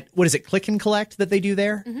in that, what is it, click and collect that they do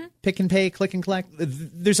there? Mm-hmm. Pick and pay, click and collect.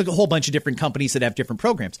 There's a whole bunch of different companies that have different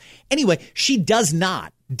programs. Anyway, she does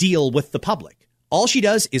not deal with the public. All she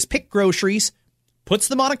does is pick groceries, puts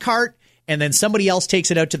them on a cart, and then somebody else takes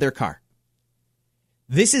it out to their car.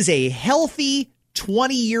 This is a healthy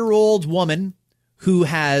 20-year-old woman who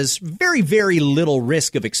has very, very little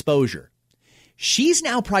risk of exposure. She's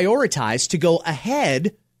now prioritized to go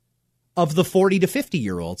ahead of the 40 to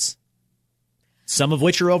 50-year-olds, some of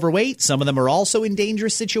which are overweight. Some of them are also in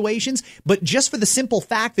dangerous situations. But just for the simple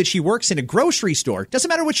fact that she works in a grocery store, doesn't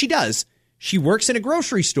matter what she does, she works in a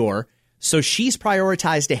grocery store, so she's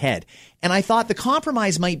prioritized ahead. And I thought the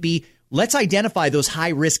compromise might be, let's identify those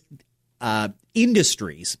high-risk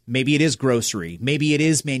industries. Maybe it is grocery. Maybe it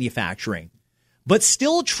is manufacturing. But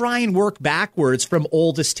still try and work backwards from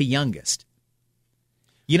oldest to youngest.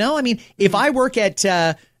 You know, I mean, if I work at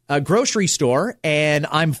a grocery store and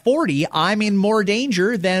I'm 40, I'm in more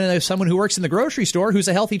danger than someone who works in the grocery store who's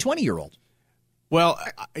a healthy 20-year-old. Well,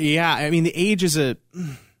 yeah, I mean, the age is a...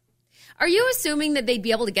 Are you assuming that they'd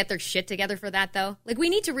be able to get their shit together for that, though? Like,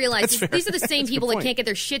 we need to realize these are the same people that can't get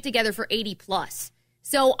their shit together for 80 plus.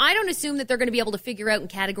 So I don't assume that they're going to be able to figure out and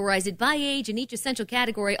categorize it by age in each essential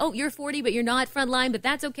category. Oh, you're 40, but you're not frontline, but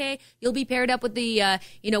that's okay. You'll be paired up with the,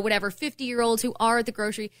 whatever, 50-year-olds who are at the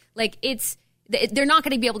grocery. Like, they're not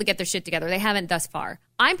going to be able to get their shit together. They haven't thus far.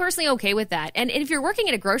 I'm personally okay with that. And if you're working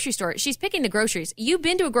at a grocery store, she's picking the groceries. You've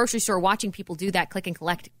been to a grocery store watching people do that click and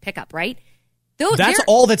collect pickup, right? That's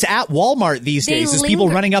all that's at Walmart these days is people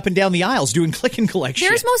running up and down the aisles doing click and collect shit.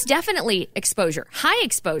 There's most definitely exposure, high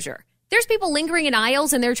exposure. There's people lingering in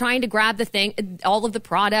aisles and they're trying to grab the thing, all of the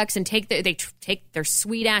products, and take their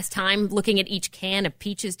sweet ass time looking at each can of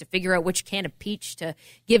peaches to figure out which can of peach to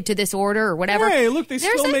give to this order or whatever. Hey, look, they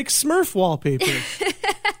still make Smurf wallpaper.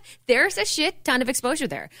 There's a shit ton of exposure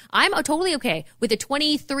there. I'm totally okay with a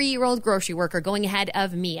 23-year-old grocery worker going ahead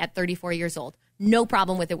of me at 34 years old. No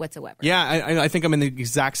problem with it whatsoever. Yeah, I think I'm in the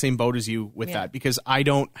exact same boat as you with that, because I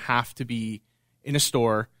don't have to be in a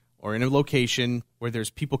store or in a location where there's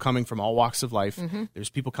people coming from all walks of life. Mm-hmm. There's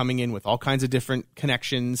people coming in with all kinds of different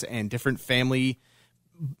connections and different family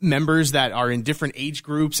members that are in different age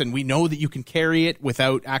groups, and we know that you can carry it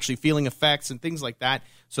without actually feeling effects and things like that.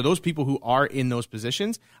 So those people who are in those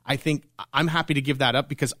positions, I think I'm happy to give that up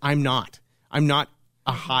because I'm not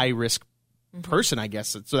a high-risk person, I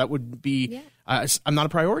guess. So that would be, I'm not a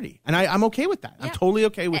priority. And I'm okay with that. I'm totally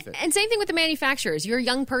okay with it. And same thing with the manufacturers. You're a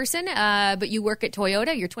young person, but you work at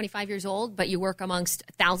Toyota. You're 25 years old, but you work amongst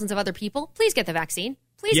thousands of other people. Please get the vaccine.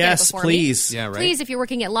 Please get it before please. me. Yeah, right. Please, if you're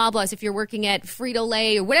working at Loblaws, if you're working at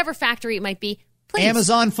Frito-Lay or whatever factory it might be, please.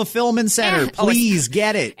 Amazon Fulfillment Center, please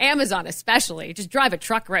get it. Amazon especially. Just drive a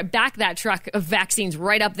truck, back that truck of vaccines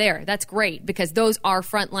right up there. That's great because those are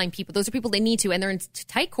frontline people. Those are people they need to, and they're in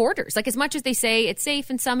tight quarters. Like as much as they say it's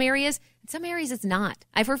safe in some areas it's not.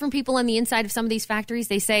 I've heard from people on the inside of some of these factories.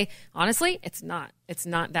 They say, honestly, it's not. It's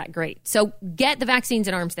not that great. So get the vaccines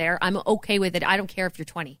in arms there. I'm okay with it. I don't care if you're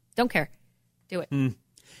 20. Don't care. Do it.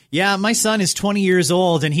 Yeah, my son is 20 years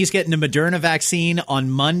old, and he's getting a Moderna vaccine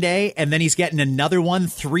on Monday, and then he's getting another one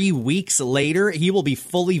 3 weeks later. He will be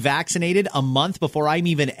fully vaccinated a month before I'm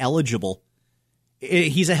even eligible.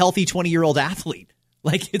 He's a healthy 20-year-old athlete.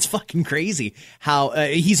 Like, it's fucking crazy how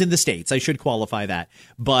he's in the States. I should qualify that.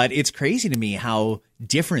 But it's crazy to me how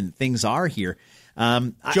different things are here.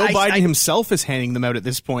 Joe Biden himself is handing them out at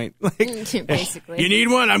this point. Like, basically. You need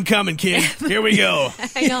one? I'm coming, kid. Here we go.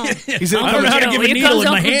 I know. He's I don't know how to give a needle, and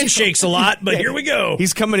my hand shakes a lot, but here we go.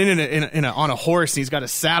 He's coming in on a horse, and he's got a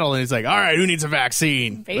saddle, and he's like, all right, who needs a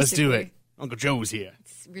vaccine? Let's do it. Uncle Joe's here.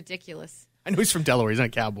 It's ridiculous. I know he's from Delaware. He's not a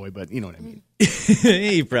cowboy, but you know what I mean.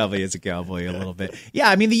 He probably is a cowboy a little bit. Yeah,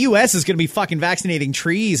 I mean, the U.S. is going to be fucking vaccinating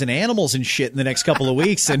trees and animals and shit in the next couple of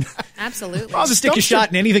weeks. And Absolutely. I'll just stick a shot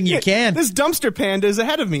in anything you can. This dumpster panda is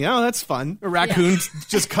ahead of me. Oh, that's fun. A raccoon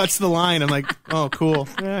just cuts the line. I'm like, oh, cool.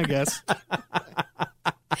 Yeah, I guess.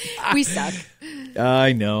 We suck.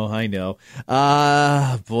 I know.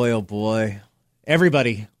 Boy, oh boy.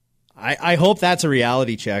 Everybody, I hope that's a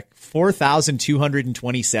reality check.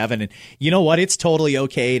 4,227. And you know what? It's totally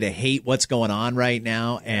okay to hate what's going on right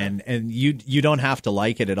now. And you don't have to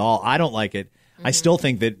like it at all. I don't like it. Mm-hmm. I still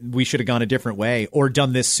think that we should have gone a different way or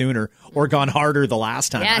done this sooner or gone harder the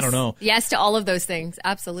last time. Yes. I don't know. Yes to all of those things.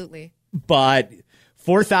 Absolutely. But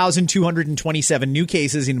 4,227 new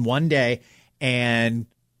cases in one day, and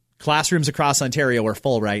classrooms across Ontario are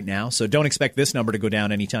full right now. So don't expect this number to go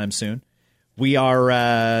down anytime soon. We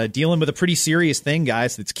are dealing with a pretty serious thing,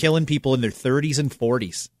 guys, that's killing people in their 30s and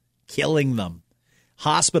 40s. Killing them.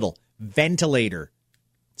 Hospital, ventilator,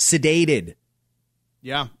 sedated.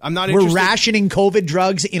 Yeah, I'm not interested. We're rationing COVID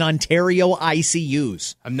drugs in Ontario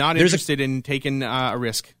ICUs. I'm not interested in taking a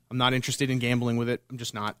risk. I'm not interested in gambling with it. I'm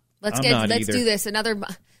just not. Let's do this.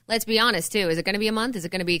 Let's be honest, too. Is it going to be a month? Is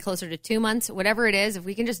it going to be closer to 2 months? Whatever it is, if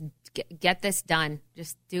we can just get this done,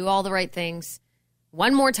 just do all the right things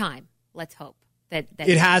one more time. Let's hope that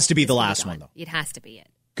it has to be the last one, though. It has to be it.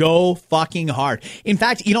 Go fucking hard. In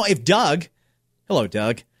fact, if Doug, hello,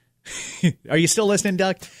 Doug. Are you still listening,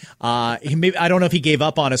 Doug? I don't know if he gave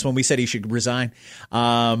up on us when we said he should resign.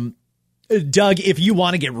 Doug, if you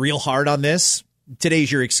want to get real hard on this,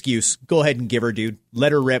 today's your excuse. Go ahead and give her, dude.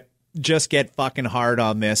 Let her rip. Just get fucking hard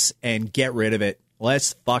on this and get rid of it.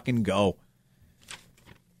 Let's fucking go.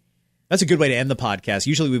 That's a good way to end the podcast.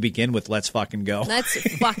 Usually we begin with let's fucking go. Let's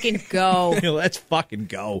fucking go. Let's fucking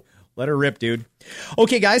go. Let her rip, dude.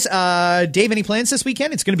 Okay, guys. Dave, any plans this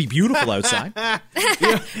weekend? It's going to be beautiful outside.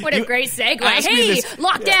 What a great segue. Hey,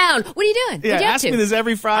 lockdown. What are you doing? Yeah, ask me this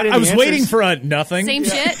every Friday. I was waiting for nothing. Same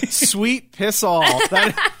shit. Sweet piss all.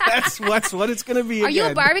 That's what it's going to be. Are you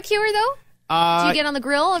a barbecuer, though? Do you get on the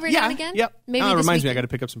grill every now and again? Yep. Maybe it reminds me, I got to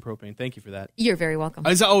pick up some propane. Thank you for that. You're very welcome.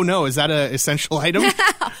 Is that an essential item?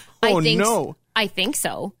 I think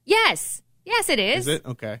so. Yes, it is. Is it?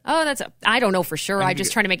 Okay. Oh, I don't know for sure. I'm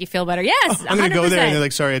just trying to make you feel better. Yes, I'm going to go there and they're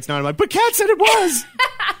like, sorry, it's not. I'm like, but Kat said it was.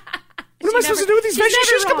 What am I supposed to do with these veggie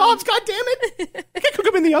shish kebabs? God damn it. I can't cook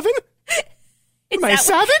them in the oven. Am I a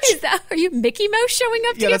savage? Are you Mickey Mouse showing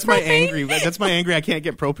up to that's propane? That's my angry I can't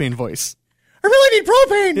get propane voice. I really need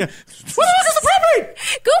propane. Yeah. What the fuck is the propane?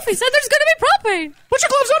 Goofy said there's going to be propane. Put your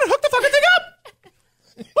gloves on and hook the fucking thing up.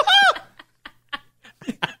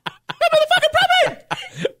 Give me the fucking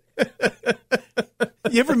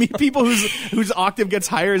propane. You ever meet people whose octave gets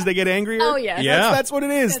higher as they get angrier? Oh, yeah. Yeah. That's what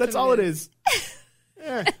it is. That's all it is.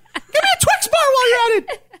 Yeah. Give me a Twix bar while you're at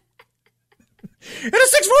it. And a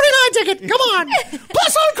 $6.49 ticket. Come on.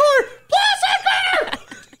 Plus Encore. Plus Encore.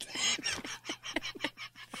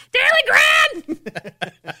 Daily Grand!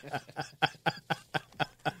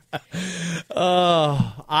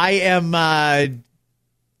 I am going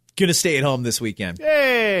to stay at home this weekend.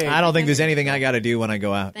 Hey! I don't think there's anything I got to do when I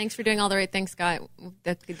go out. Thanks for doing all the right things, Scott.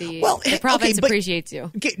 The province appreciates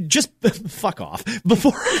you. Okay, just fuck off.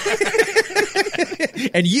 Before...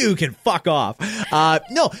 And you can fuck off.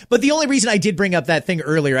 No, but the only reason I did bring up that thing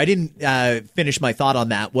earlier, I didn't finish my thought on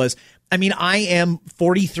that, was I mean, I am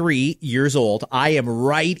 43 years old. I am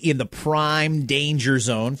right in the prime danger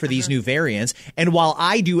zone for these new variants. And while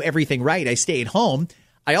I do everything right, I stay at home,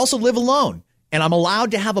 I also live alone. And I'm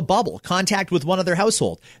allowed to have a bubble, contact with one other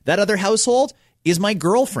household. That other household is my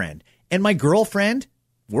girlfriend. And my girlfriend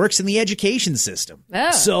works in the education system.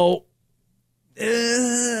 Oh. So, I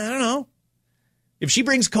don't know. If she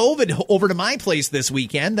brings COVID over to my place this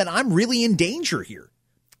weekend, then I'm really in danger here.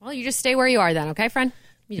 Well, you just stay where you are then, okay, friend?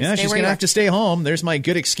 Yeah, she's going to have to stay home. There's my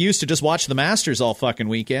good excuse to just watch the Masters all fucking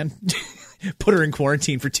weekend. Put her in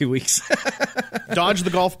quarantine for 2 weeks. Dodge the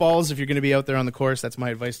golf balls if you're going to be out there on the course. That's my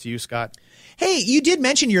advice to you, Scott. Hey, you did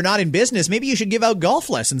mention you're not in business. Maybe you should give out golf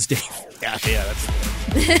lessons, Dave. Yeah,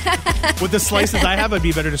 that's with the slices I have, it'd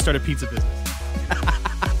be better to start a pizza business.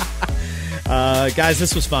 Guys,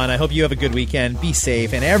 this was fun. I hope you have a good weekend. Be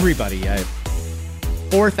safe. And everybody,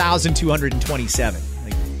 4,227.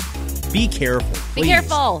 Be careful. Please. Be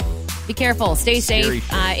careful. Be careful. Stay safe.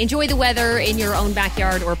 Shit. Enjoy the weather in your own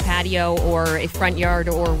backyard or patio or a front yard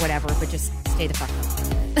or whatever, but just stay the fuck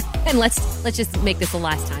up. And let's just make this the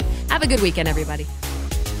last time. Have a good weekend, everybody.